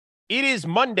It is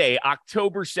Monday,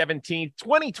 October 17th,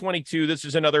 2022. This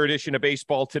is another edition of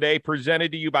Baseball Today,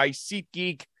 presented to you by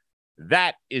SeatGeek.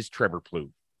 That is Trevor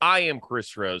Plouffe. I am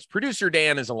Chris Rose. Producer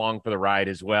Dan is along for the ride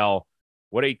as well.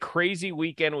 What a crazy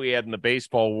weekend we had in the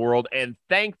baseball world, and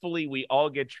thankfully we all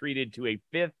get treated to a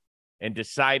fifth and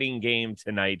deciding game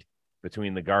tonight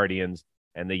between the Guardians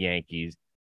and the Yankees.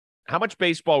 How much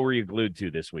baseball were you glued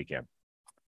to this weekend?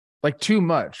 Like too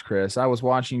much, Chris. I was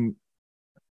watching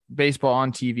baseball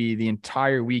on TV the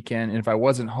entire weekend, and if I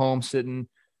wasn't home sitting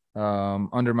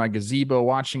under my gazebo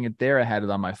watching it there, I had it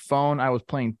on my phone. I was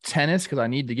playing tennis because I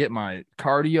need to get my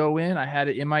cardio in. I had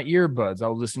it in my earbuds. I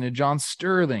was listening to John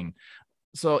Sterling.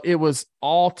 So it was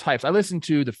all types. I listened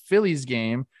to the Phillies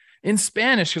game in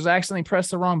Spanish because I accidentally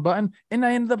pressed the wrong button, and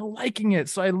I ended up liking it.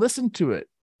 So I listened to it.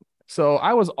 So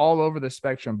I was all over the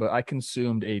spectrum, but I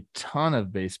consumed a ton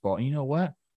of baseball. And you know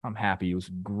what? I'm happy. It was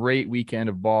a great weekend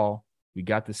of ball. We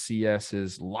got the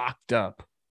CSs locked up,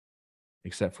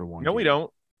 except for one. No, game. we don't.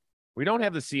 We don't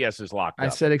have the CSs locked up. I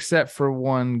said except for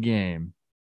one game.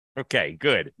 Okay,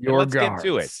 good. Let's get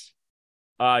to it.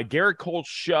 Gerrit Cole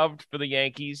shoved for the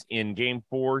Yankees in Game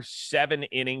 4, 7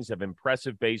 innings of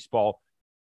impressive baseball.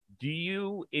 Do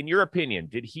you, in your opinion,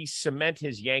 did he cement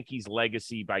his Yankees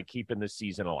legacy by keeping the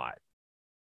season alive?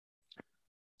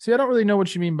 See, I don't really know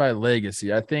what you mean by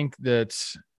legacy. I think that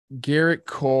Gerrit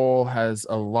Cole has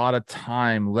a lot of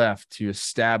time left to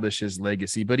establish his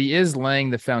legacy, but he is laying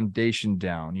the foundation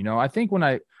down. You know, I think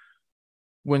when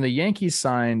the Yankees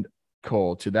signed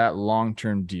Cole to that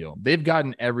long-term deal, they've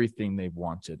gotten everything they've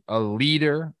wanted. A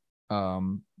leader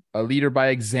by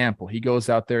example. He goes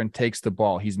out there and takes the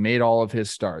ball. He's made all of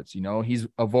his starts. You know, he's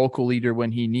a vocal leader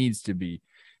when he needs to be.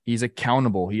 He's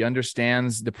accountable. He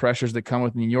understands the pressures that come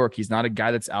with New York. He's not a guy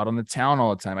that's out on the town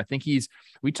all the time. I think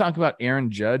we talk about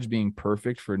Aaron Judge being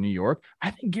perfect for New York.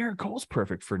 I think Gerrit Cole's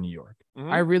perfect for New York.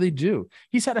 Mm-hmm. I really do.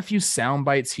 He's had a few sound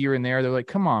bites here and there. They're like,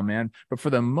 come on, man. But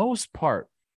for the most part,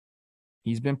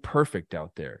 he's been perfect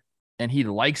out there. And he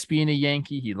likes being a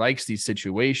Yankee. He likes these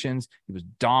situations. He was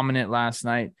dominant last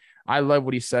night. I love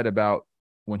what he said about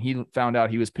when he found out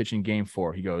he was pitching Game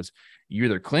 4. He goes, you're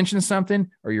either clinching something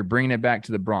or you're bringing it back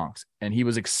to the Bronx. And he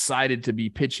was excited to be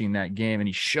pitching that game, and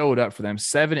he showed up for them.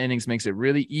 7 innings makes it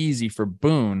really easy for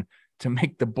Boone to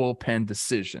make the bullpen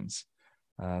decisions.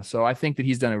 So I think that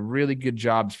he's done a really good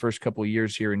job his first couple of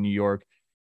years here in New York.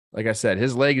 Like I said,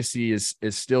 his legacy is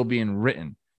still being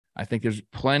written. I think there's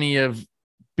plenty of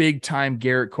big-time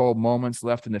Gerrit Cole moments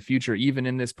left in the future, even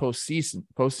in this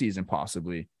postseason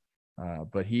possibly.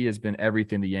 But he has been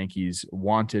everything the Yankees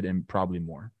wanted and probably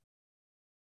more.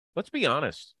 Let's be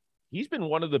honest. He's been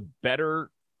one of the better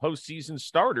postseason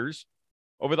starters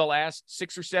over the last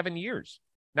 6 or 7 years.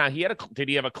 Now, did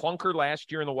he have a clunker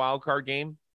last year in the wild card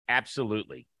game?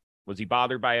 Absolutely. Was he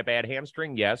bothered by a bad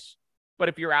hamstring? Yes. But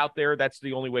if you're out there, that's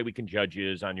the only way we can judge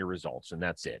you is on your results, and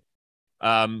that's it.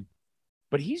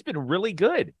 But he's been really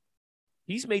good.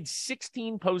 He's made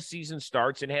 16 postseason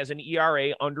starts and has an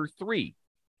ERA under 3.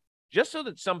 Just so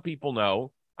that some people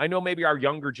know, I know maybe our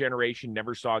younger generation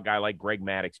never saw a guy like Greg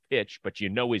Maddux pitch, but you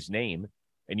know his name,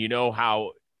 and you know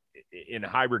how in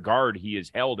high regard he is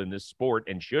held in this sport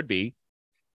and should be.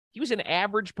 He was an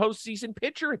average postseason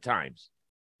pitcher at times.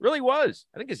 Really was.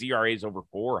 I think his ERA is over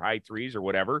 4, high 3s or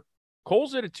whatever.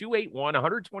 Cole's at a 2.81,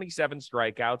 127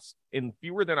 strikeouts in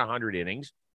fewer than 100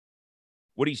 innings.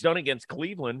 What he's done against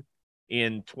Cleveland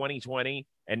in 2020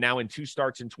 and now in 2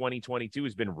 starts in 2022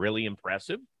 has been really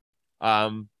impressive.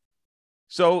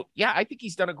 So, yeah, I think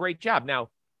he's done a great job. Now,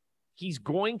 he's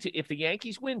going to, if the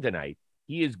Yankees win tonight,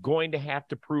 he is going to have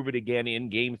to prove it again in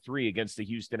Game 3 against the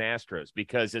Houston Astros,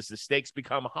 because as the stakes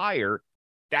become higher,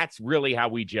 that's really how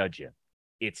we judge you.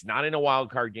 It's not in a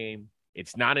wild card game.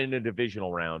 It's not in a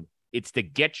divisional round. It's to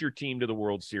get your team to the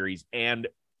World Series and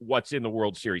what's in the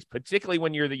World Series, particularly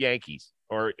when you're the Yankees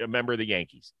or a member of the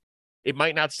Yankees. It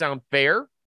might not sound fair,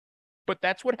 but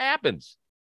that's what happens.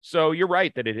 So you're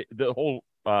right that the whole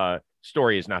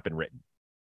story has not been written.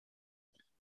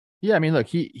 Yeah, I mean, look,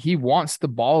 he wants the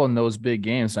ball in those big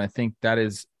games, and I think that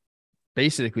is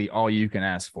basically all you can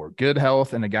ask for. Good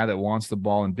health and a guy that wants the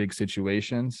ball in big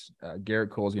situations.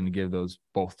 Gerrit Cole is going to give those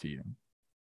both to you.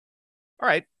 All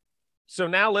right, so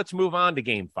now let's move on to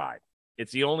Game 5.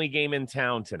 It's the only game in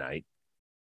town tonight.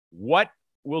 What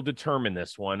will determine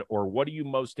this one, or what are you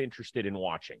most interested in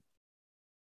watching?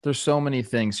 There's so many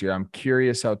things here. I'm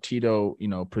curious how Tito,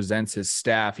 presents his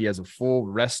staff. He has a full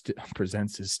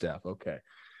presents his staff. Okay.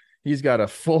 He's got a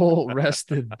full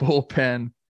rested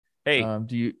bullpen. Hey,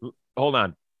 hold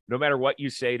on. No matter what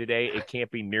you say today, it can't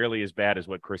be nearly as bad as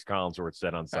what Chris Collinsworth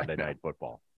said on Sunday Night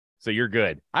Football. So you're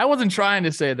good. I wasn't trying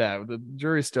to say that. The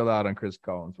jury's still out on Chris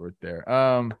Collinsworth there.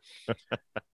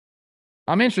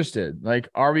 I'm interested. Like,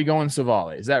 are we going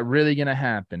Savali? Is that really going to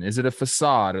happen? Is it a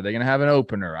facade? Are they going to have an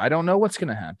opener? I don't know what's going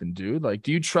to happen, dude. Like,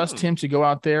 do you trust him to go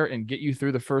out there and get you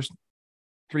through the first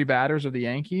 3 batters of the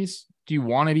Yankees? Do you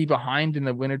want to be behind in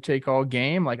the winner-take-all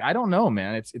game? Like, I don't know,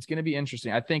 man. It's going to be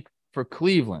interesting. I think for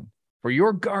Cleveland, for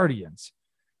your Guardians,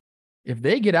 if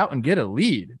they get out and get a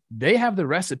lead, they have the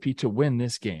recipe to win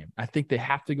this game. I think they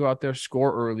have to go out there,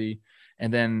 score early.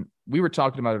 And then we were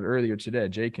talking about it earlier today,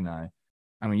 Jake and I.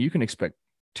 I mean, you can expect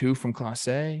 2 from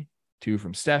Clase, 2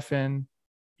 from Stefan.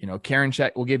 You know,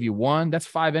 Karinchak will give you 1. That's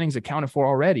 5 innings accounted for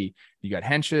already. You got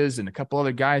Henches and a couple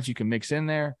other guys you can mix in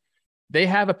there. They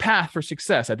have a path for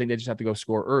success. I think they just have to go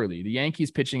score early. The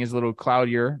Yankees pitching is a little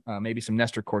cloudier. Maybe some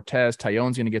Nestor Cortez.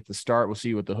 Tyone's going to get the start. We'll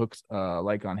see what the hook's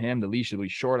like on him. The leash will be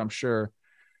short, I'm sure.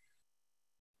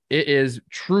 It is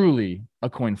truly a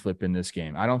coin flip in this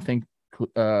game. I don't think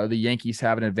the Yankees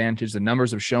have an advantage. The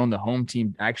numbers have shown the home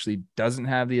team actually doesn't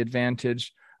have the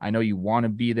advantage. I know you want to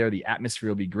be there. The atmosphere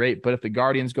will be great. But if the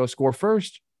Guardians go score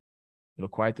first, it'll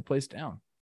quiet the place down.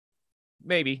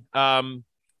 Maybe.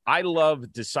 I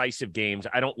love decisive games.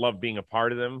 I don't love being a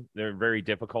part of them. They're very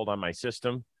difficult on my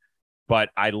system, but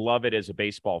I love it as a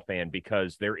baseball fan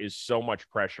because there is so much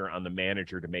pressure on the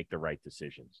manager to make the right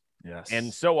decisions. Yes.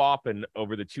 And so often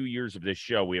over the 2 years of this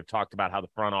show, we have talked about how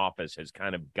the front office has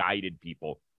kind of guided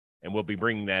people, and we'll be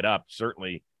bringing that up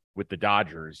certainly with the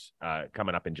Dodgers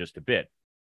coming up in just a bit.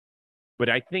 But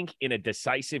I think in a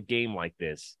decisive game like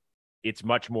this, it's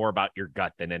much more about your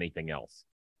gut than anything else,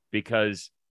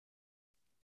 because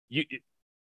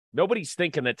nobody's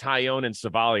thinking that Tyone and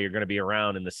Savali are going to be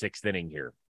around in the 6th inning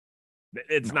here.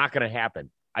 It's not going to happen.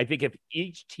 I think if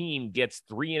each team gets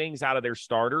 3 innings out of their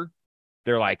starter,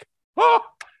 they're like, oh,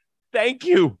 thank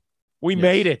you. We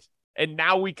made it. And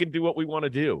now we can do what we want to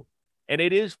do. And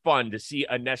it is fun to see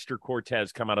a Nestor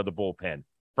Cortez come out of the bullpen.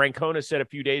 Francona said a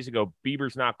few days ago,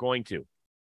 Bieber's not going to.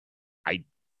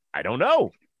 I don't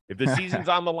know. If the season's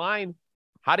on the line,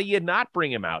 how do you not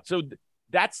bring him out? So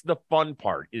that's the fun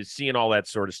part, is seeing all that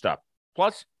sort of stuff.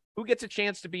 Plus, who gets a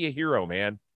chance to be a hero,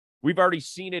 man? We've already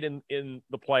seen it in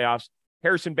the playoffs.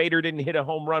 Harrison Bader didn't hit a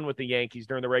home run with the Yankees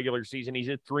during the regular season. He's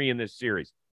hit 3 in this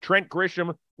series. Trent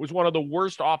Grisham was one of the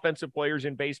worst offensive players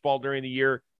in baseball during the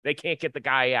year. They can't get the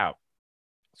guy out.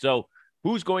 So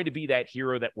who's going to be that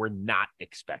hero that we're not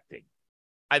expecting?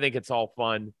 I think it's all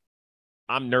fun.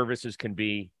 I'm nervous as can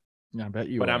be. I bet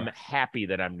you but are. I'm happy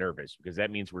that I'm nervous because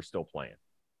that means we're still playing.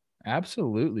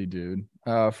 Absolutely, dude.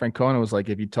 Francona was like,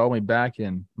 if you told me back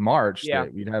in March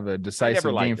that we'd have a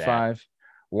decisive game 5,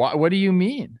 what do you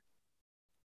mean?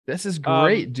 This is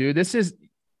great, dude. This is,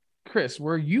 Chris,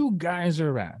 where you guys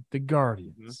are at, the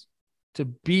Guardians, to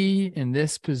be in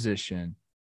this position.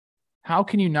 How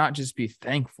can you not just be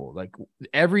thankful? Like,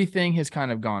 everything has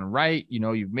kind of gone right. You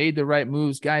know, you've made the right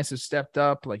moves. Guys have stepped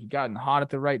up. Like, you've gotten hot at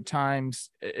the right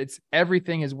times.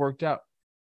 Everything has worked out.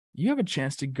 You have a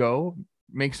chance to go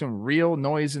make some real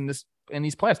noise in these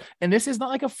playoffs. And this is not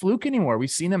like a fluke anymore.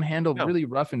 We've seen them handle really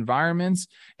rough environments.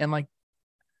 And like,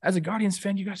 as a Guardians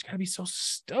fan, you guys got to be so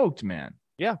stoked, man.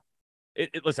 Yeah.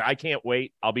 Listen, I can't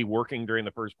wait. I'll be working during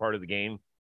the first part of the game.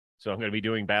 So I'm going to be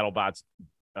doing BattleBots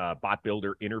bot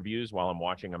builder interviews while I'm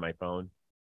watching on my phone.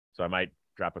 So I might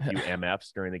drop a few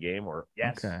MFs during the game, or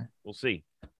we'll see.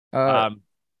 Do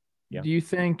you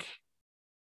think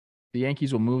the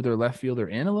Yankees will move their left fielder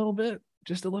in a little bit?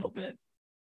 Just a little bit?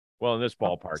 Well, in this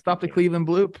ballpark. Stop the Cleveland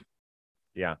bloop.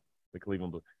 Yeah, the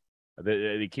Cleveland bloop.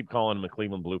 They keep calling them the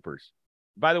Cleveland bloopers.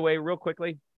 By the way, real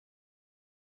quickly,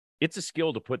 it's a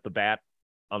skill to put the bat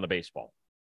on the baseball.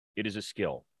 It is a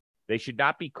skill. They should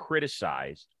not be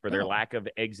criticized for their lack of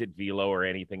exit velo or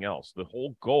anything else. The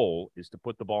whole goal is to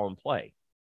put the ball in play.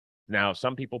 Now,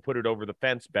 some people put it over the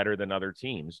fence better than other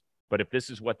teams, but if this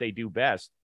is what they do best,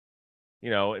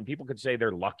 you know, and people could say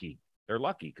they're lucky. They're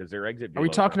lucky because their exit velo. Are we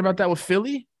talking about that with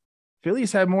Philly?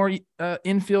 Philly's had more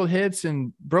infield hits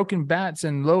and broken bats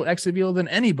and low exit velo than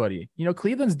anybody. You know,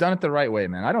 Cleveland's done it the right way,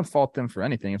 man. I don't fault them for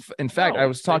anything. In fact, I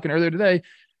was talking earlier today,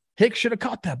 Hicks should have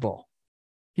caught that ball.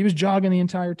 He was jogging the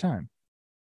entire time.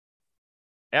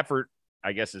 Effort,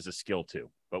 I guess, is a skill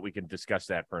too, but we can discuss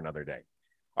that for another day.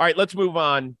 All right, let's move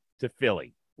on to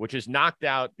Philly, which has knocked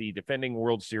out the defending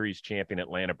World Series champion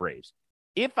Atlanta Braves.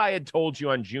 If I had told you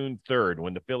on June 3rd,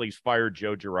 when the Phillies fired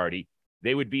Joe Girardi,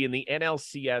 they would be in the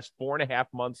NLCS 4.5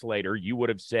 months later, you would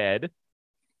have said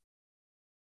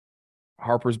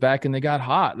Harper's back and they got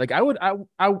hot. Like,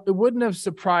 it wouldn't have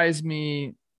surprised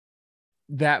me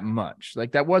that much.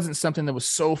 Like, that wasn't something that was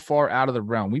so far out of the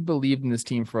realm. We believed in this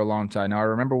team for a long time. Now, I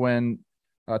remember when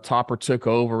Topper took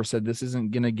over, said this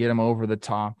isn't going to get him over the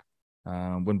top.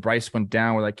 When Bryce went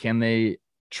down, we're like, can they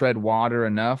tread water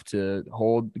enough to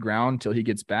hold the ground until he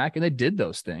gets back? And they did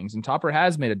those things. And Topper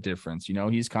has made a difference.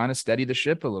 He's kind of steadied the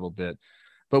ship a little bit.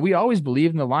 But we always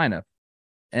believe in the lineup.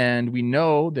 And we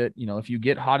know that, if you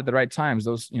get hot at the right times,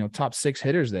 those, top 6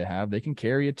 hitters they have, they can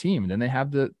carry a team. And then they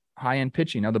have the high-end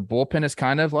pitching. Now, the bullpen is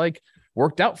kind of like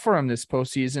worked out for him this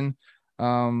postseason.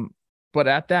 But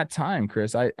at that time,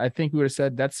 Chris, I think we would have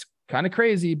said that's kind of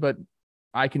crazy, but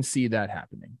I can see that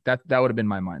happening. That would have been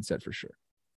my mindset for sure.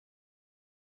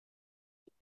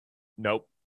 Nope.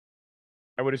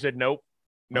 I would have said nope.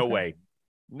 No Okay. way.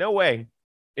 No way.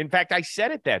 In fact, I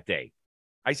said it that day.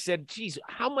 I said, geez,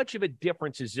 how much of a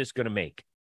difference is this going to make?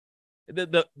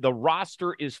 The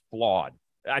roster is flawed.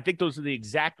 I think those are the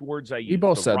exact words I used. We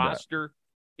both the said roster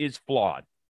is flawed.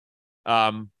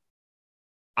 I'm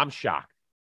shocked.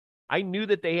 I knew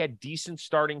that they had decent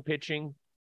starting pitching,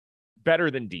 better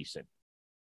than decent.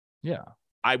 Yeah.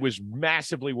 I was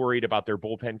massively worried about their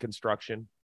bullpen construction.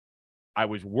 I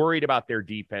was worried about their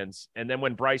defense. And then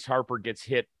when Bryce Harper gets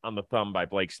hit on the thumb by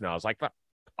Blake Snell, I was like,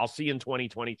 I'll see you in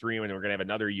 2023 when we're going to have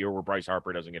another year where Bryce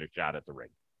Harper doesn't get a shot at the ring.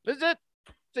 This is it.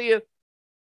 See you.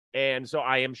 And so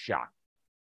I am shocked,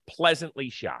 pleasantly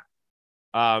shocked.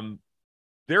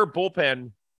 Their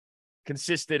bullpen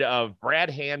consisted of Brad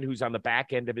Hand, who's on the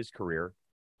back end of his career,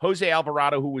 Jose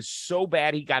Alvarado, who was so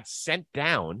bad he got sent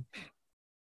down.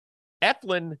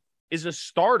 Eflin is a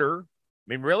starter.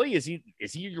 I mean, really? Is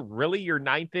he really your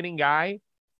 9th inning guy?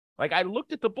 Like, I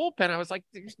looked at the bullpen, I was like,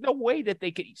 there's no way that they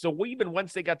could. So even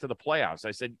once they got to the playoffs,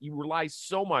 I said, you rely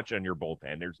so much on your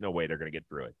bullpen. There's no way they're going to get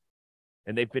through it.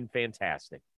 And they've been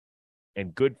fantastic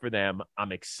and good for them.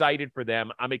 I'm excited for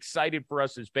them. I'm excited for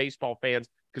us as baseball fans,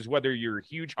 because whether you're a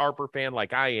huge Harper fan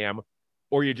like I am,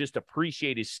 or you just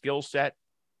appreciate his skill set,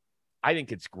 I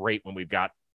think it's great when we've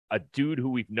got a dude who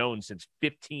we've known since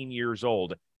 15 years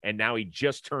old, and now he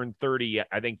just turned 30,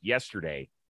 I think, yesterday,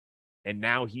 and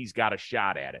now he's got a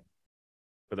shot at it.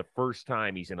 For the first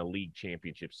time, he's in a league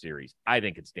championship series. I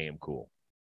think it's damn cool.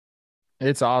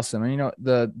 It's awesome. And,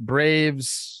 the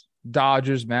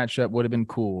Braves-Dodgers matchup would have been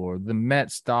cool, or the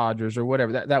Mets-Dodgers or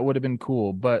whatever. That would have been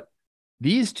cool. But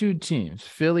these two teams,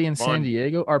 Philly and San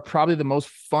Diego, are probably the most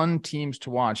fun teams to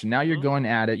watch. And now you're going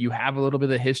at it. You have a little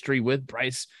bit of history with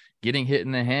Bryce getting hit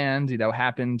in the hand.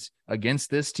 Happened against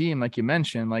this team, like you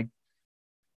mentioned. Like,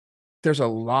 there's a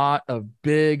lot of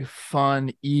big,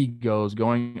 fun egos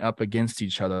going up against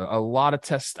each other. A lot of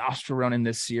testosterone in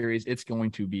this series. It's going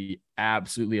to be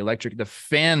absolutely electric. The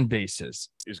fan bases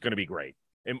is going to be great.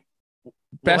 And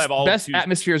best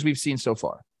atmospheres we've seen so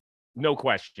far. No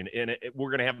question. And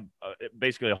we're going to have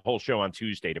basically a whole show on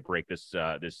Tuesday to break this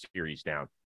series down.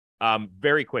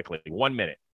 Very quickly, 1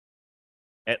 minute.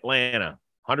 Atlanta,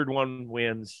 101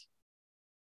 wins.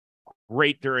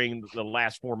 Great during the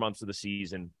last 4 months of the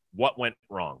season. What went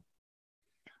wrong?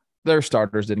 Their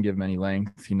starters didn't give him any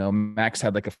length. Max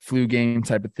had like a flu game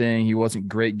type of thing. He wasn't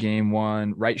great game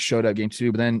 1. Wright showed up game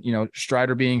 2, but then,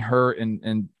 Strider being hurt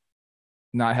and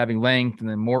not having length, and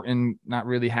then Morton not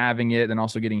really having it and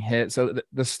also getting hit. So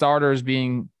the starters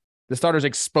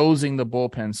exposing the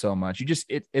bullpen so much.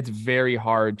 It's very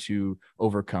hard to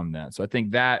overcome that. So I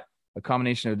think that a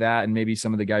combination of that and maybe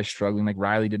some of the guys struggling, like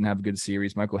Riley didn't have a good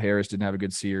series. Michael Harris didn't have a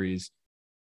good series.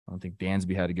 I don't think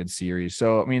Dansby had a good series.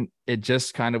 So, I mean, it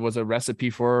just kind of was a recipe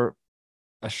for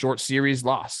a short series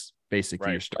loss, basically.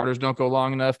 Right. Your starters don't go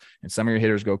long enough, and some of your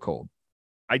hitters go cold.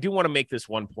 I do want to make this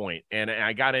one point, and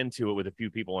I got into it with a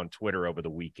few people on Twitter over the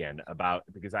weekend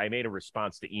because I made a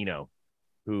response to Eno,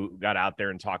 who got out there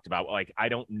and talked about, like, I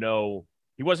don't know.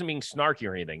 He wasn't being snarky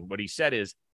or anything. What he said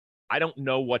is, I don't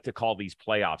know what to call these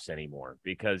playoffs anymore,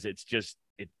 because it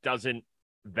doesn't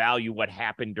value what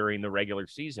happened during the regular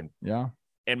season. Yeah.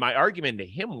 And my argument to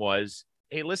him was,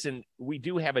 hey, listen, we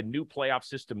do have a new playoff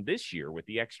system this year with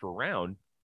the extra round,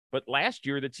 but last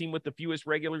year the team with the fewest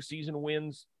regular season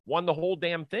wins won the whole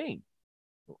damn thing.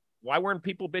 Why weren't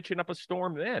people bitching up a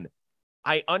storm then?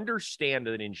 I understand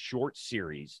that in short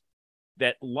series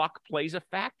that luck plays a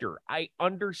factor. I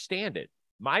understand it.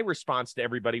 My response to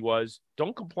everybody was,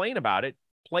 don't complain about it,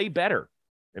 play better.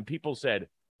 And people said,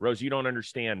 Rose, you don't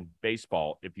understand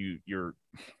baseball if you're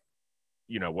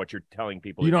what you're telling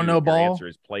people. You don't know ball? Your answer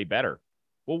is play better.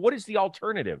 Well, what is the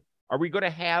alternative? Are we going to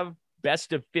have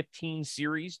best of 15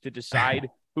 series to decide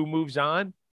who moves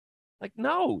on? Like,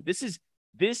 no, this is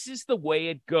the way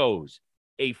it goes.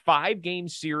 A 5-game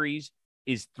series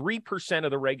is 3%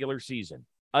 of the regular season.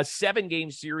 A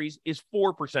 7-game series is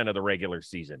 4% of the regular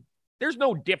season. There's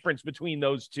no difference between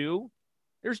those two.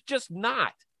 There's just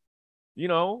not.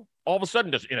 all of a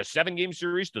sudden, in a 7-game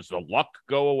series, does the luck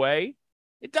go away?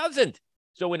 It doesn't.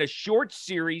 So in a short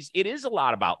series, it is a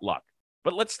lot about luck.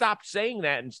 But let's stop saying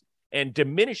that and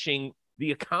diminishing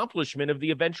the accomplishment of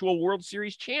the eventual World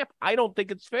Series champ. I don't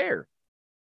think it's fair.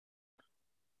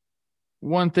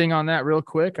 One thing on that real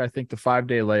quick, I think the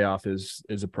 5-day layoff is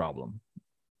a problem.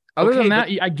 Other than that,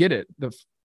 I get it.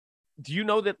 Do you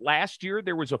know that last year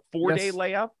there was a 4-day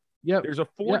layoff? Yeah. There's a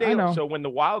 4-day. So when the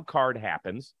wild card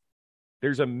happens,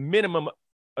 there's a minimum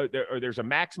or there's a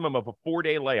maximum of a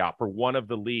 4-day layoff for one of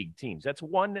the league teams. That's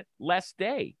one less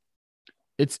day.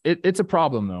 It's a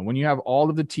problem, though. When you have all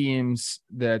of the teams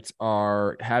that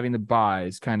are having the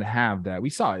buys kind of have that. We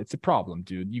saw it. It's a problem,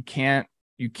 dude. You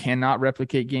cannot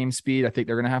replicate game speed. I think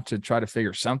they're going to have to try to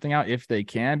figure something out if they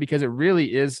can, because it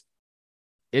really is.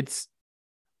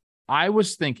 I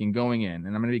was thinking going in, and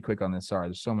I'm going to be quick on this. Sorry,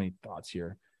 there's so many thoughts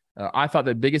here. I thought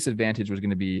the biggest advantage was going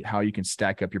to be how you can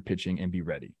stack up your pitching and be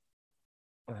ready.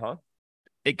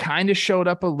 It kind of showed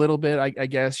up a little bit, I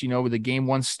guess, with the game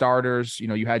 1 starters,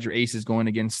 you had your aces going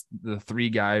against the 3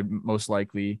 guy, most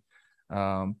likely.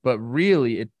 But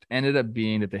really it ended up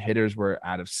being that the hitters were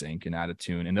out of sync and out of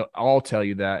tune. And they'll all tell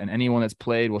you that. And anyone that's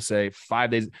played will say 5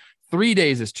 days, 3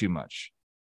 days is too much.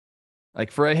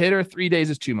 Like for a hitter, 3 days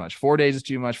is too much. 4 days is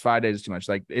too much. 5 days is too much.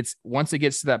 Like once it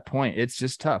gets to that point, it's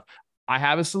just tough. I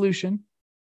have a solution.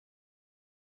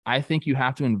 I think you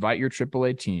have to invite your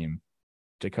AAA team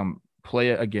to come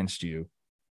play against you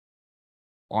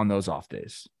on those off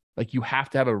days. Like you have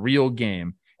to have a real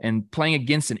game, and playing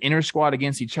against an inner squad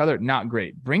against each other, not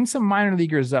great. Bring some minor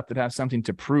leaguers up that have something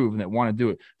to prove and that want to do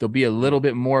it. There'll be a little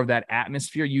bit more of that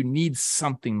atmosphere. You need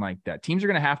something like that. Teams are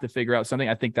going to have to figure out something.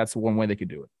 I think that's the one way they could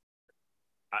do it.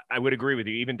 I would agree with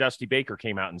you. Even Dusty Baker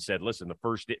came out and said, listen, the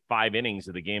first 5 innings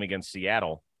of the game against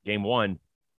Seattle, game 1,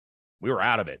 we were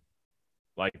out of it.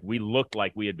 Like we looked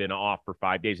like we had been off for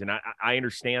 5 days. And I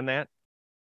understand that.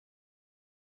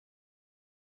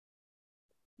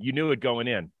 You knew it going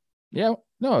in. Yeah,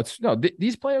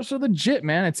 these players are legit,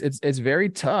 man. It's very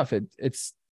tough.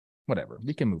 It's whatever.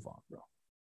 We can move on, bro.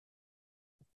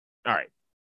 All right.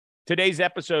 Today's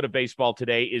episode of Baseball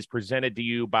Today is presented to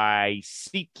you by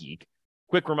SeatGeek.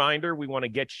 Quick reminder, we want to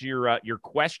get your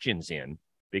questions in,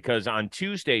 because on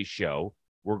Tuesday's show,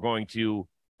 we're going to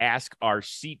ask our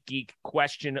SeatGeek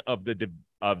question of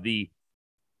the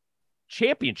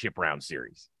championship round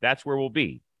series. That's where we'll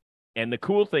be. And the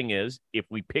cool thing is, if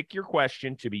we pick your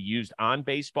question to be used on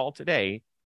Baseball Today,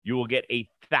 you will get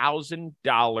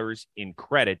 $1,000 in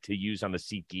credit to use on the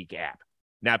SeatGeek app.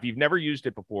 Now, if you've never used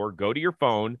it before, go to your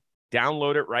phone,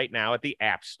 download it right now at the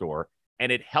App Store,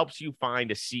 and it helps you find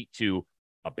a seat to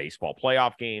a baseball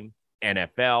playoff game,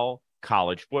 NFL,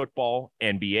 college football,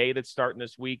 NBA that's starting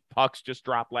this week, Pucks just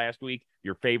dropped last week,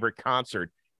 your favorite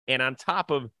concert. And on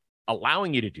top of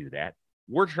allowing you to do that,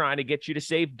 we're trying to get you to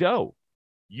save dough.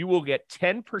 You will get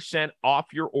 10% off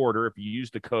your order if you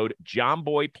use the code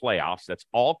JOHNBOYPLAYOFFS. That's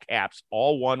all caps,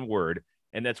 all one word,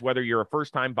 and that's whether you're a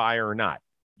first-time buyer or not.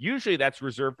 Usually that's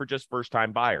reserved for just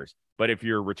first-time buyers. But if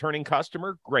you're a returning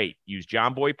customer, great. Use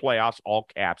JOHNBOYPLAYOFFS, all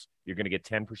caps. You're going to get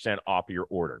 10% off your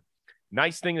order.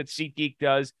 Nice thing that SeatGeek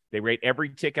does, they rate every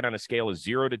ticket on a scale of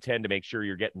 0 to 10 to make sure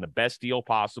you're getting the best deal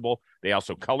possible. They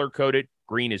also color-code it.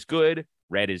 Green is good.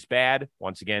 Red is bad.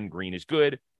 Once again, green is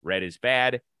good. Red is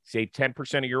bad. Save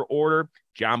 10% of your order.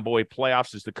 John Boy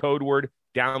Playoffs is the code word.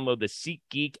 Download the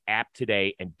SeatGeek app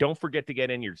today. And don't forget to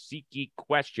get in your SeatGeek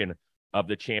question of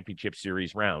the championship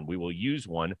series round. We will use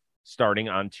one starting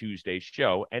on Tuesday's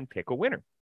show and pick a winner.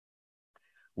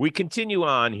 We continue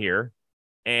on here,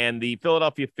 and the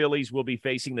Philadelphia Phillies will be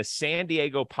facing the San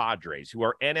Diego Padres, who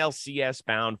are NLCS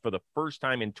bound for the first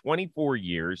time in 24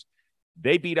 years.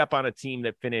 They beat up on a team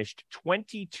that finished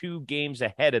 22 games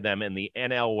ahead of them in the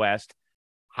NL West.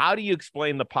 How do you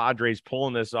explain the Padres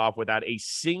pulling this off without a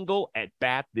single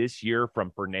at-bat this year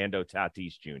from Fernando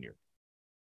Tatis Jr.?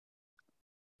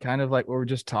 Kind of like what we're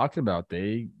just talking about.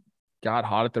 They got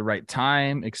hot at the right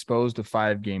time, exposed a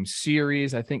 5-game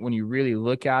series. I think when you really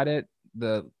look at it,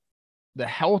 the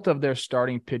health of their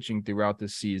starting pitching throughout the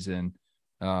season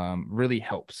really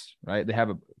helps, right? They have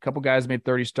a couple guys made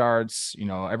 30 starts.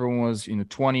 Everyone was in the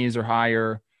 20s or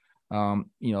higher.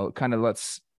 Kind of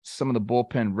lets some of the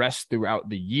bullpen rest throughout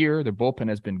the year. The bullpen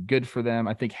has been good for them.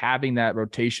 I think having that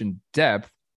rotation depth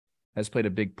has played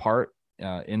a big part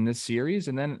in this series.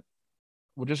 And then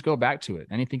we'll just go back to it.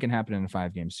 Anything can happen in a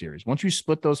 5-game series. Once you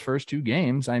split those first 2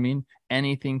 games,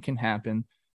 anything can happen.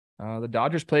 The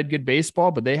Dodgers played good baseball,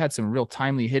 but they had some real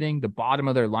timely hitting. The bottom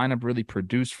of their lineup really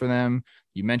produced for them.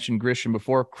 You mentioned Grisham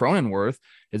before. Cronenworth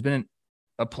has been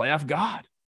a playoff god.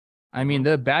 I mean,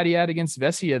 the bat he had against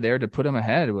Vesia there to put him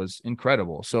ahead was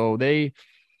incredible. So they,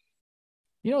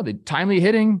 the timely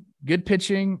hitting, good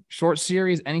pitching, short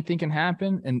series, anything can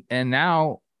happen. And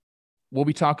now we'll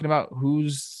be talking about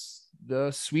who's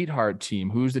the sweetheart team,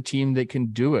 who's the team that can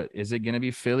do it. Is it going to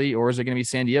be Philly or is it going to be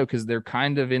San Diego? Because they're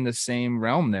kind of in the same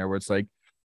realm there where it's like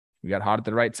we got hot at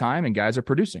the right time and guys are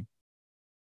producing.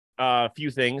 A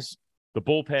few things. The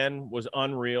bullpen was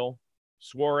unreal.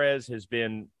 Suarez has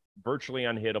been virtually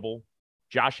unhittable.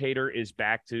 Josh Hader is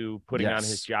back to putting on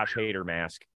his Josh Hader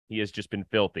mask. He has just been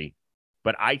filthy.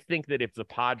 But I think that if the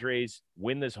Padres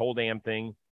win this whole damn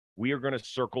thing, we are going to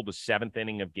circle the 7th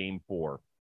inning of Game 4.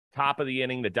 Top of the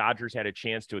inning, the Dodgers had a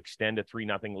chance to extend a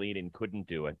 3-0 lead and couldn't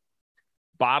do it.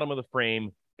 Bottom of the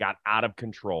frame got out of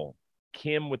control.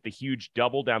 Kim with the huge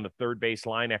double down the third base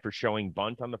line after showing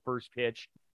bunt on the first pitch.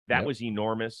 That was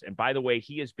enormous. And by the way,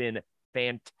 he has been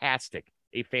fantastic,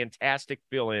 a fantastic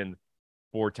fill-in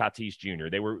for Tatis Jr.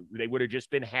 They would have just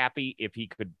been happy if he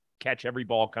could catch every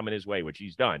ball coming his way, which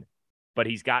he's done. But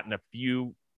he's gotten a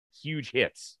few huge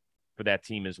hits for that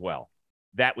team as well.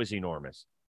 That was enormous.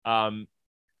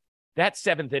 That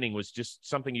 7th inning was just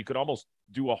something you could almost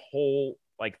do a whole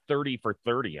 30 for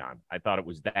 30 on. I thought it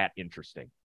was that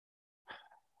interesting.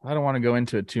 I don't want to go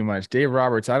into it too much. Dave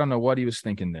Roberts, I don't know what he was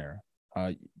thinking there.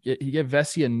 You give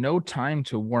Vesia no time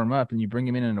to warm up and you bring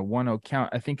him in a 1-0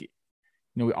 count. I think,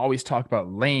 we always talk about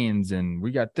lanes and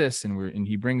we got this and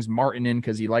he brings Martin in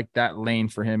because he liked that lane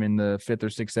for him in the 5th or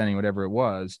 6th inning, whatever it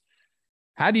was.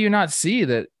 How do you not see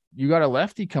that you got a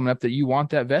lefty coming up that you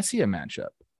want that Vesia matchup?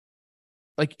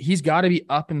 He's got to be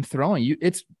up and throwing.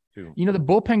 The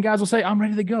bullpen guys will say, I'm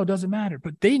ready to go. Doesn't matter,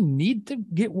 but they need to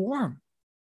get warm.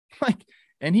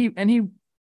 And he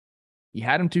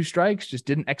had him 2 strikes, just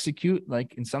didn't execute.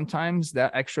 And sometimes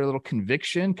that extra little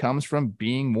conviction comes from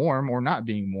being warm or not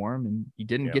being warm. And he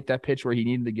didn't get that pitch where he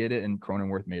needed to get it, and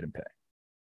Cronenworth made him pay.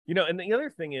 And the other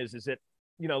thing is that,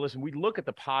 listen, we look at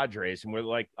the Padres and we're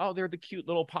like, oh, they're the cute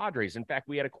little Padres. In fact,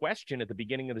 we had a question at the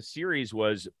beginning of the series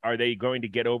was, are they going to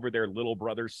get over their little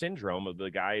brother syndrome of the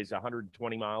guys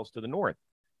 120 miles to the north?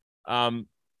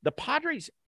 The Padres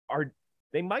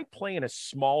they might play in a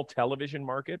small television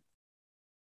market.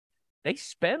 They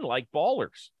spend like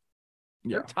ballers.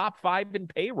 They're top 5 in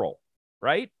payroll,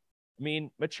 right? I mean,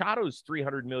 Machado's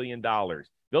 $300 million.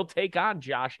 They'll take on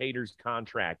Josh Hader's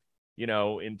contract,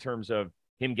 in terms of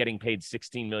him getting paid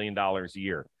 $16 million a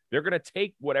year. They're going to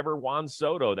take whatever Juan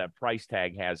Soto, that price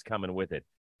tag, has coming with it.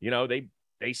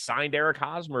 They signed Eric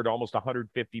Hosmer to almost $150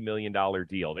 million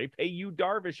deal. They pay Yu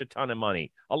Darvish a ton of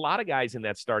money. A lot of guys in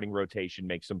that starting rotation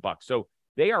make some bucks. So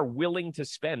they are willing to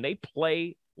spend. They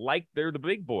play like they're the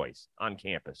big boys on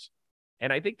campus.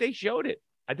 And I think they showed it.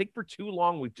 I think for too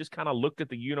long, we've just kind of looked at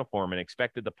the uniform and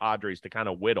expected the Padres to kind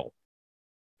of whittle.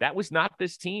 That was not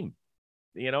this team.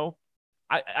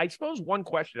 I suppose one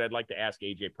question I'd like to ask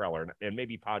AJ Preller, and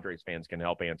maybe Padres fans can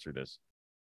help answer this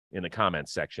in the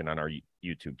comments section on our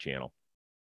YouTube channel.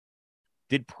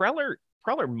 Did Preller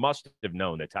must have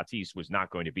known that Tatis was not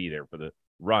going to be there for the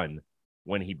run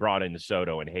when he brought in the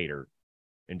Soto and Hader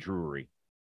and Drury?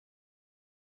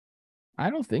 I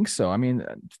don't think so. I mean,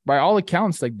 by all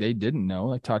accounts, they didn't know.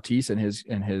 Tatis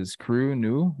and his crew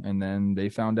knew, and then they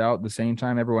found out the same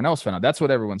time everyone else found out. That's what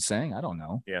everyone's saying. I don't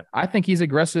know. Yeah, I think he's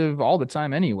aggressive all the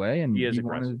time anyway, and he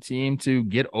wanted the team to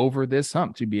get over this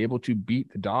hump to be able to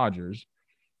beat the Dodgers.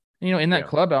 In that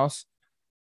clubhouse,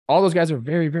 all those guys are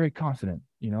very, very confident.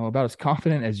 About as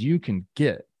confident as you can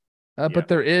get.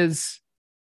 But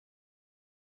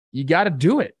you got to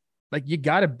do it. You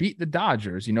got to beat the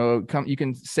Dodgers. You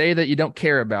can say that you don't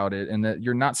care about it and that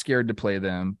you're not scared to play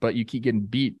them, but you keep getting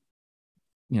beat,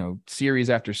 series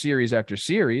after series after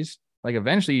series.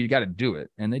 Eventually you got to do it.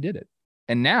 And they did it.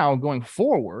 And now going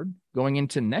forward, going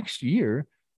into next year,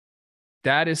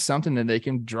 that is something that they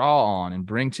can draw on and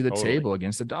bring to the table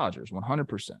against the Dodgers.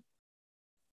 100%.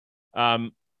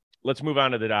 Let's move on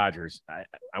to the Dodgers.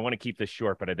 I want to keep this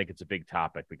short, but I think it's a big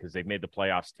topic because they've made the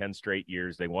playoffs 10 straight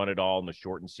years. They won it all in the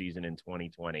shortened season in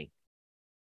 2020.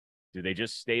 Do they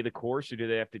just stay the course, or do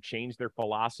they have to change their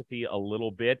philosophy a little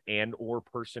bit and or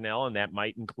personnel, and that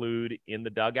might include in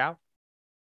the dugout?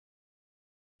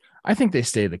 I think they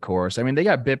stay the course. I mean, they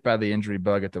got bit by the injury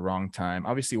bug at the wrong time.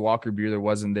 Obviously, Walker Buehler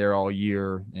wasn't there all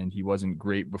year, and he wasn't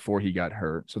great before he got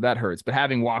hurt. So that hurts. But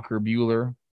having Walker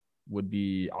Buehler would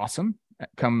be awesome.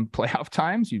 Come playoff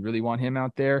times, you really want him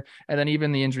out there. And then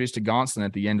even the injuries to Gonsolin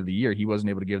at the end of the year, he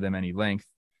wasn't able to give them any length.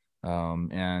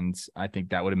 And I think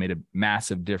that would have made a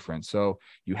massive difference. So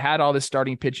you had all this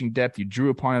starting pitching depth. You drew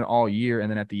upon it all year.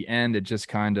 And then at the end, it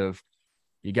just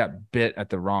you got bit at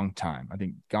the wrong time. I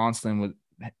think Gonsolin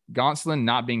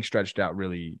not being stretched out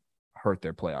really hurt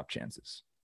their playoff chances.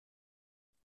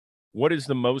 What is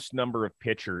the most number of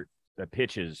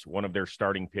pitches one of their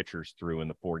starting pitchers threw in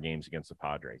the 4 games against the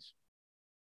Padres?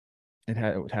 It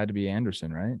had to be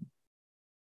Anderson, right?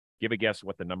 Give a guess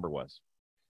what the number was.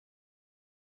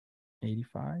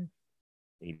 85?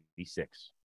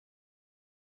 86.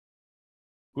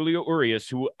 Julio Urias,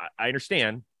 who I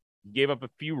understand gave up a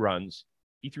few runs,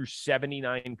 he threw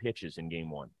 79 pitches in game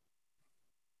 1.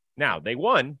 Now, they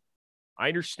won. I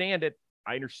understand it.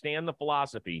 I understand the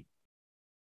philosophy.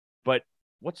 But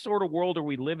what sort of world are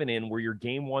we living in where your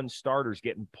game 1 starter's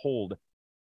getting pulled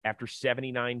after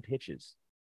 79 pitches?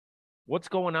 What's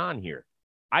going on here?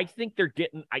 I think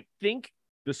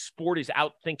the sport is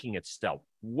outthinking itself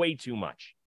way too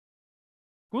much.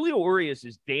 Julio Urias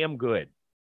is damn good.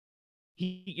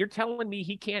 You're telling me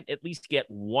he can't at least get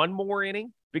one more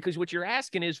inning? Because what you're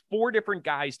asking is 4 different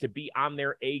guys to be on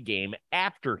their A game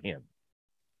after him.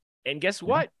 And guess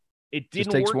what? It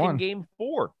didn't work in game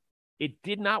 4. It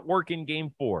did not work in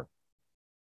game 4.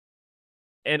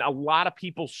 And a lot of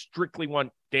people strictly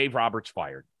want Dave Roberts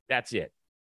fired. That's it.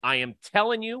 I am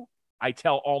telling you, I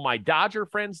tell all my Dodger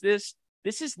friends this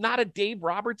is not a Dave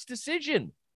Roberts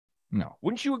decision. No.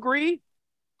 Wouldn't you agree?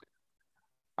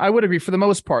 I would agree for the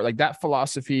most part. Like that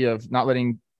philosophy of not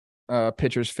letting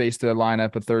pitchers face the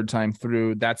lineup a third time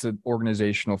through, that's an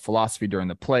organizational philosophy during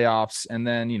the playoffs. And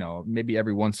then, maybe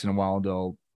every once in a while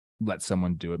they'll let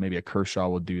someone do it. Maybe a Kershaw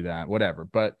will do that, whatever.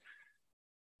 But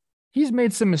he's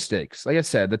made some mistakes. Like I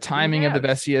said, the timing of the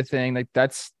Vesia thing,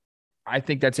 I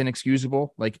think that's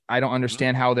inexcusable. Like, I don't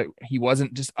understand how that he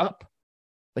wasn't just up.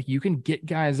 Like, you can get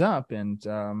guys up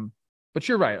but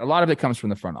you're right. A lot of it comes from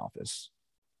the front office.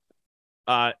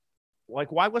 Why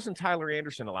wasn't Tyler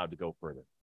Anderson allowed to go further?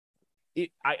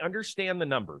 I understand the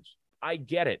numbers. I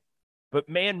get it. But,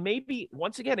 man, maybe,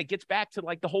 once again, it gets back to,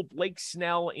 the whole Blake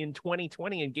Snell in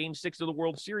 2020 in Game 6 of the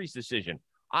World Series decision.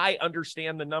 I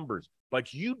understand the numbers.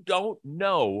 But you don't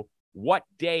know what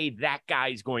day that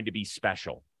guy's going to be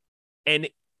special. And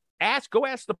go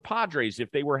ask the Padres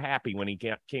if they were happy when he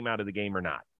came out of the game or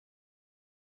not.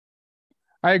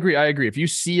 I agree. If you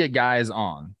see a guy's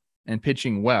on and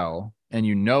pitching well,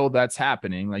 and that's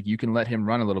happening, you can let him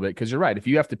run a little bit. Because you're right. If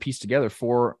you have to piece together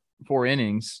four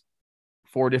innings,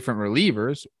 4 different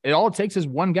relievers, all it takes is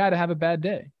one guy to have a bad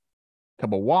day. A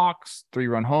couple walks,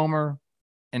 3-run homer,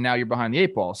 and now you're behind the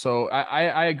 8 ball. So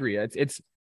I agree.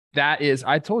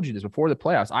 I told you this before the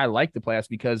playoffs. I like the playoffs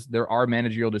because there are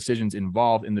managerial decisions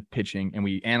involved in the pitching, and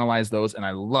we analyze those, and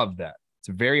I love that. It's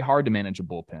very hard to manage a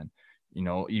bullpen.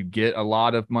 You get a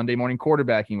lot of Monday morning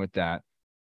quarterbacking with that.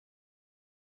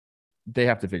 They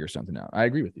have to figure something out. I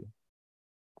agree with you.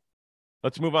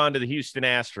 Let's move on to the Houston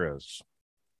Astros.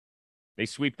 They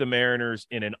sweep the Mariners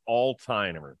in an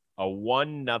all-timer, a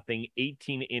 1-0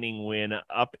 18-inning win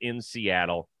up in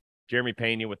Seattle. Jeremy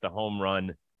Pena with the home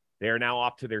run. They are now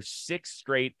off to their 6th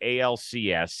straight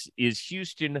ALCS. Is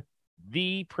Houston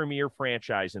the premier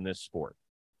franchise in this sport?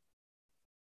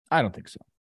 I don't think so.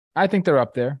 I think they're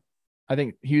up there. I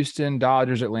think Houston,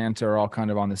 Dodgers, Atlanta are all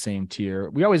kind of on the same tier.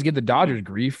 We always give the Dodgers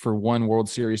grief for one World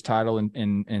Series title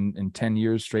in 10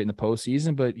 years straight in the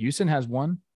postseason, but Houston has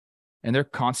one, and they're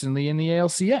constantly in the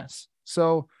ALCS.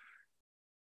 So,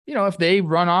 if they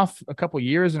run off a couple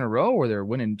years in a row where they're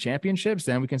winning championships,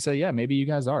 then we can say, yeah, maybe you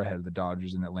guys are ahead of the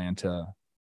Dodgers in Atlanta.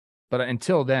 But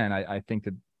until then, I think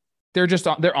that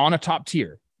they're on a top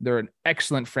tier. They're an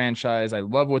excellent franchise. I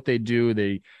love what they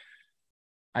do.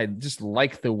 I just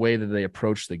like the way that they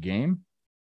approach the game.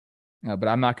 But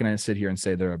I'm not going to sit here and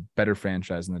say they're a better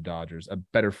franchise than the Dodgers, a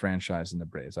better franchise than the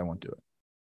Braves. I won't do it.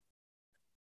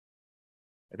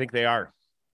 I think they are.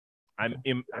 I'm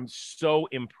so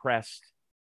impressed.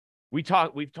 We've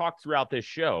talked throughout this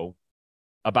show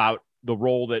about the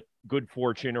role that good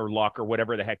fortune or luck or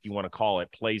whatever the heck you want to call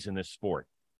it plays in this sport.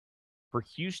 For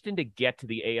Houston to get to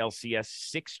the ALCS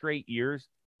 6 straight years,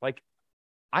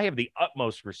 I have the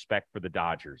utmost respect for the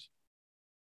Dodgers.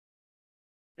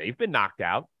 They've been knocked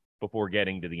out before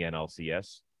getting to the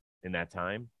NLCS in that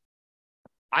time.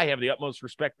 I have the utmost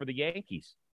respect for the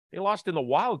Yankees. They lost in the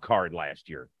wild card last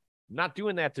year. I'm not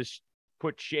doing that to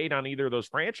put shade on either of those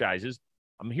franchises.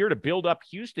 I'm here to build up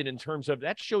Houston in terms of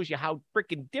that shows you how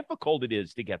freaking difficult it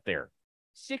is to get there.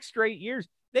 6 straight years.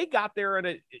 They got there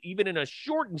even in a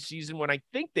shortened season when I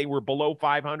think they were below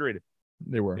 500.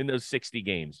 They were in those 60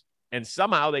 games. And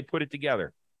somehow they put it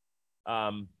together.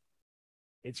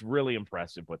 It's really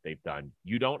impressive what they've done.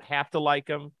 You don't have to like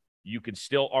them. You can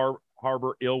still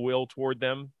harbor ill will toward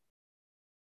them.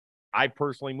 I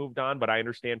personally moved on, but I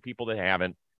understand people that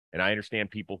haven't, and I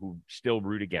understand people who still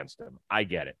root against them. I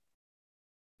get it.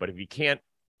 But if you can't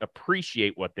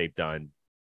appreciate what they've done,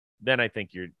 then I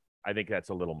think that's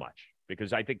a little much,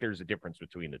 because I think there's a difference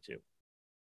between the two.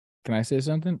 Can I say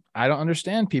something? I don't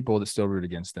understand people that still root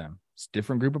against them. It's a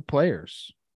different group of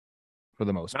players for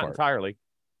the most Not part. entirely.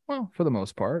 Well, for the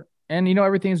most part. And,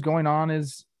 everything's going on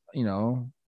is,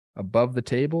 above the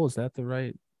table. Is that the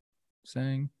right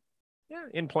saying? Yeah,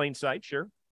 in plain sight, sure.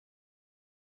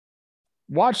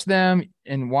 Watch them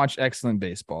and watch excellent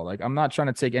baseball. Like, I'm not trying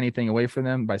to take anything away from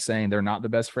them by saying they're not the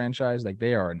best franchise. Like,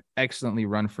 they are an excellently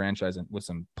run franchise with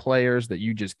some players that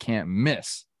you just can't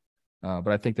miss. But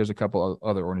I think there's a couple of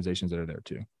other organizations that are there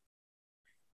too.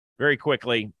 Very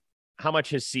quickly, how much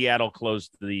has Seattle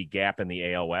closed the gap in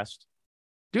the AL West?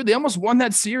 Dude, they almost won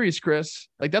that series, Chris.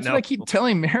 Like, that's what I keep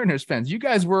telling Mariners fans. You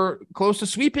guys were close to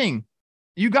sweeping.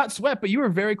 You got swept, but you were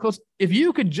very close. If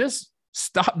you could just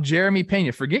stop Jeremy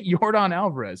Pena, forget Yordan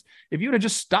Alvarez. If you would have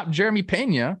just stopped Jeremy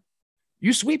Pena,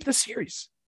 you sweep the series.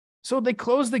 So they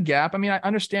closed the gap. I mean, I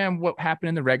understand what happened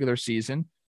in the regular season.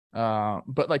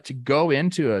 But like, to go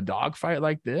into a dogfight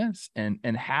like this and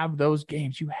have those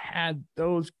games, you had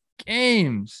those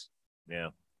games. Yeah.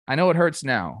 I know it hurts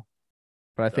now,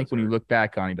 but I think when you look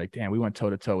back on it, like, damn, we went toe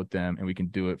to toe with them and we can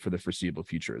do it for the foreseeable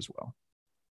future as well.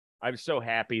 I'm so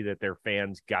happy that their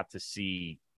fans got to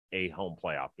see a home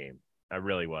playoff game. I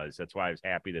really was. That's why I was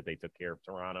happy that they took care of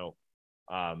Toronto.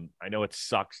 I know it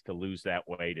sucks to lose that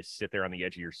way, to sit there on the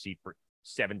edge of your seat for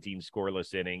 17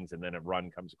 scoreless innings, and then a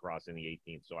run comes across in the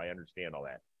 18th. So I understand all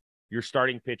that. Your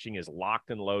starting pitching is locked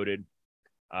and loaded.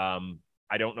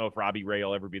 I don't know if Robbie Ray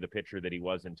will ever be the pitcher that he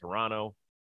was in Toronto,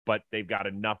 but they've got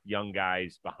enough young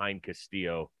guys behind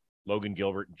Castillo, Logan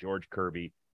Gilbert, and George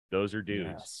Kirby. Those are dudes.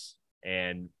 Yes.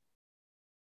 And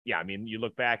yeah, I mean, you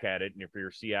look back at it, and if you're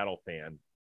a Seattle fan,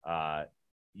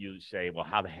 you say, well,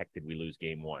 how the heck did we lose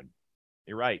game one?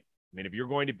 You're right. I mean, if you're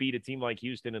going to beat a team like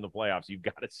Houston in the playoffs, you've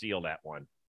got to seal that one.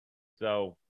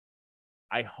 So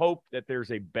I hope that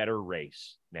there's a better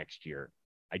race next year.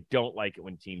 I don't like it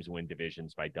when teams win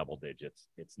divisions by double digits.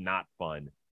 It's not fun.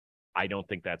 I don't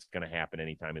think that's going to happen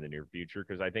anytime in the near future,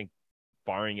 because I think,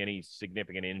 barring any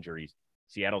significant injuries,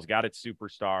 Seattle's got its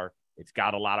superstar. It's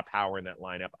got a lot of power in that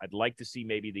lineup. I'd like to see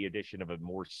maybe the addition of a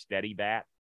more steady bat,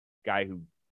 guy who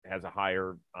has a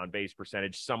higher on-base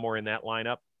percentage somewhere in that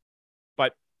lineup.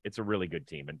 But it's a really good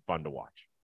team and fun to watch.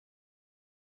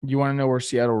 You want to know where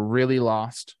Seattle really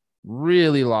lost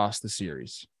the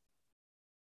series?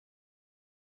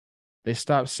 They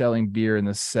stopped selling beer in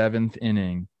the 7th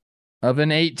inning of an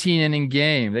 18-inning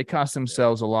game. They cost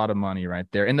themselves a lot of money right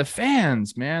there. And the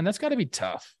fans, man, that's got to be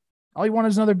tough. All you want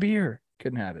is another beer.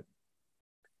 Couldn't have it.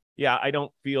 Yeah, I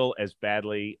don't feel as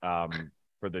badly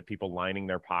for the people lining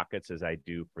their pockets as I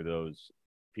do for those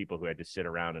people who had to sit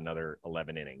around another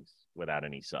 11 innings without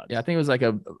any suds. Yeah, I think it was like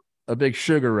a big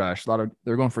sugar rush.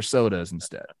 They're going for sodas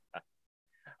instead.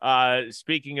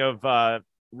 Speaking of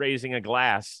raising a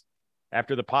glass,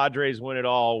 after the Padres win it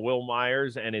all, Will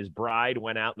Myers and his bride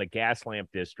went out in the Gaslamp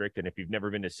District. And if you've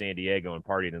never been to San Diego and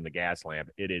partied in the Gaslamp,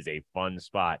 it is a fun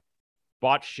spot.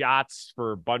 Bought shots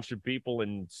for a bunch of people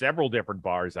in several different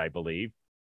bars, I believe.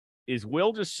 Is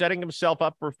Will just setting himself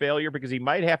up for failure, because he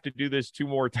might have to do this 2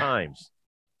 more times?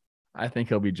 I think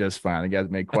he'll be just fine. The guy's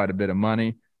made quite a bit of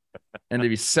money. And to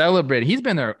be celebrated, he's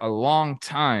been there a long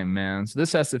time, man. So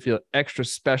this has to feel extra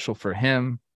special for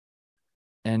him.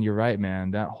 And you're right,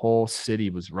 man. That whole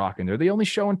city was rocking. They're the only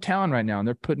show in town right now, and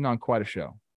they're putting on quite a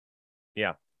show.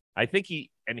 Yeah. I think he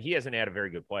hasn't had a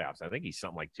very good playoffs. I think he's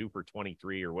something like 2 for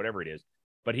 23 or whatever it is.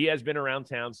 But he has been around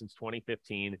town since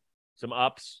 2015. Some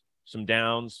ups, some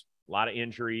downs, a lot of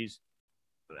injuries.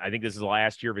 I think this is the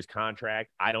last year of his contract.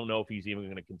 I don't know if he's even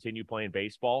going to continue playing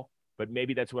baseball, but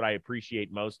maybe that's what I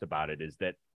appreciate most about it, is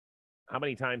that how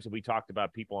many times have we talked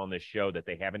about people on this show that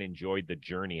they haven't enjoyed the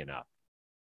journey enough?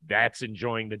 That's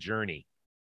enjoying the journey.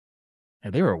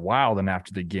 And they were wild. And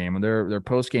after the game, and their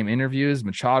post-game interviews,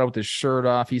 Machado with his shirt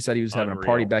off, he said he was having a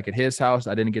party back at his house.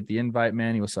 I didn't get the invite,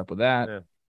 man. What's up with that? Yeah,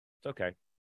 it's okay.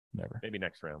 Never. Maybe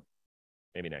next round.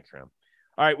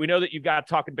 All right, we know that you've got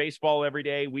Talking Baseball every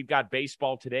day. We've got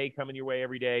Baseball Today coming your way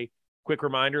every day. Quick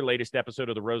reminder, latest episode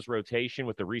of the Rose Rotation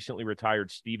with the recently retired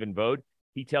Stephen Vogt.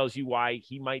 He tells you why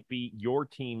he might be your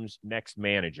team's next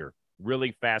manager.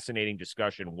 Really fascinating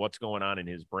discussion, what's going on in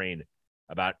his brain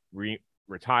about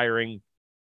retiring,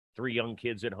 3 young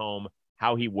kids at home,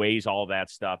 how he weighs all that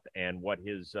stuff, and what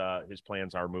his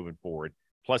plans are moving forward.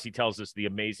 Plus, he tells us the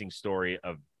amazing story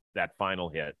of that final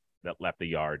hit that left the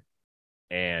yard,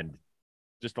 and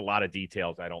just a lot of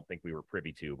details I don't think we were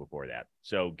privy to before that.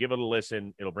 So give it a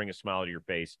listen. It'll bring a smile to your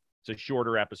face. It's a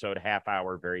shorter episode, half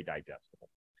hour, very digestible.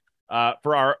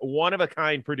 For our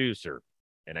one-of-a-kind producer,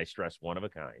 and I stress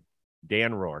one-of-a-kind,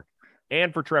 Dan Rourke,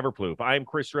 And for Trevor Plouffe, I'm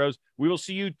Chris Rose. We will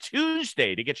see you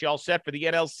Tuesday to get you all set for the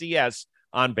NLCS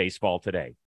on Baseball Today.